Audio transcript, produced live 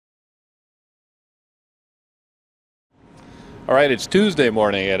All right, it's Tuesday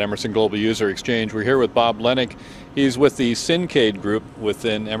morning at Emerson Global User Exchange. We're here with Bob Lenich. He's with the Syncade group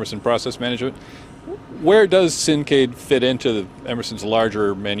within Emerson Process Management. Where does Syncade fit into Emerson's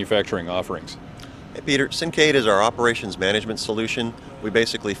larger manufacturing offerings? Hey Peter, Syncade is our operations management solution. We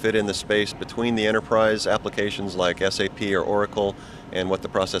basically fit in the space between the enterprise applications like SAP or Oracle and what the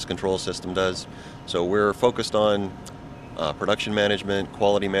process control system does. So we're focused on production management,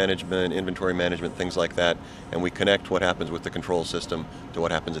 quality management, inventory management, things like that, and we connect what happens with the control system to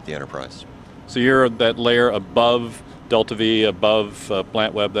what happens at the enterprise. So you're that layer above Delta V, above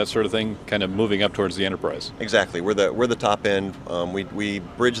plant web, that sort of thing, kind of moving up towards the enterprise. Exactly. We're the top end. We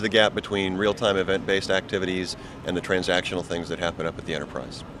bridge the gap between real-time event-based activities and the transactional things that happen up at the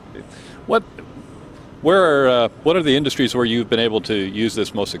enterprise. What are the industries where you've been able to use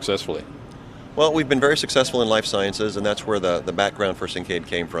this most successfully? Well, we've been very successful in life sciences, and that's where the background for Syncade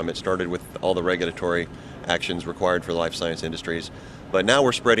came from. It started with all the regulatory actions required for the life science industries. But now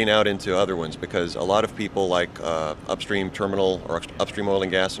we're spreading out into other ones because a lot of people like upstream terminal or upstream oil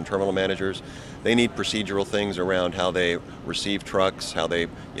and gas and terminal managers, they need procedural things around how they receive trucks, how they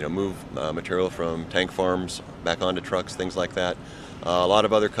move material from tank farms back onto trucks, things like that. A lot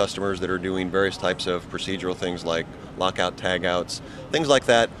of other customers that are doing various types of procedural things like lockout, tagouts, things like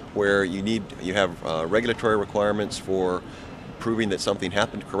that, where you have regulatory requirements for proving that something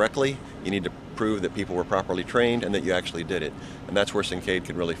happened correctly. You need to prove that people were properly trained and that you actually did it. And that's where Syncade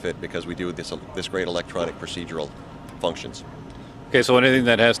can really fit because we do this great electronic procedural functions. Okay, so anything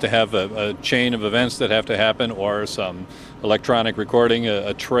that has to have a chain of events that have to happen, or some electronic recording,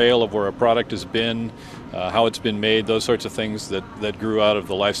 a trail of where a product has been, how it's been made, those sorts of things that grew out of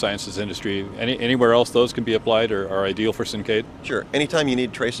the life sciences industry. Anywhere else those can be applied or are ideal for Syncade? Sure. Anytime you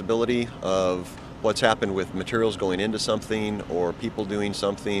need traceability of what's happened with materials going into something or people doing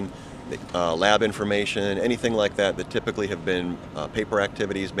something, lab information, anything like that typically have been paper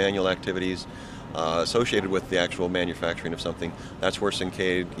activities, manual activities, associated with the actual manufacturing of something. That's where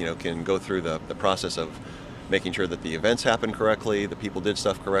Syncade can go through the process of making sure that the events happened correctly, the people did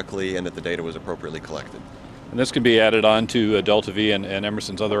stuff correctly, and that the data was appropriately collected. And this can be added on to Delta V and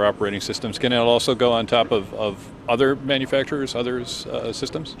Emerson's other operating systems. Can it also go on top of other manufacturers, others'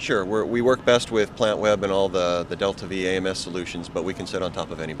 systems? Sure. We work best with plant web and all the Delta V AMS solutions, but we can sit on top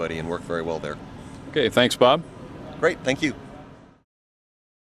of anybody and work very well there. Okay, thanks, Bob. Great, thank you.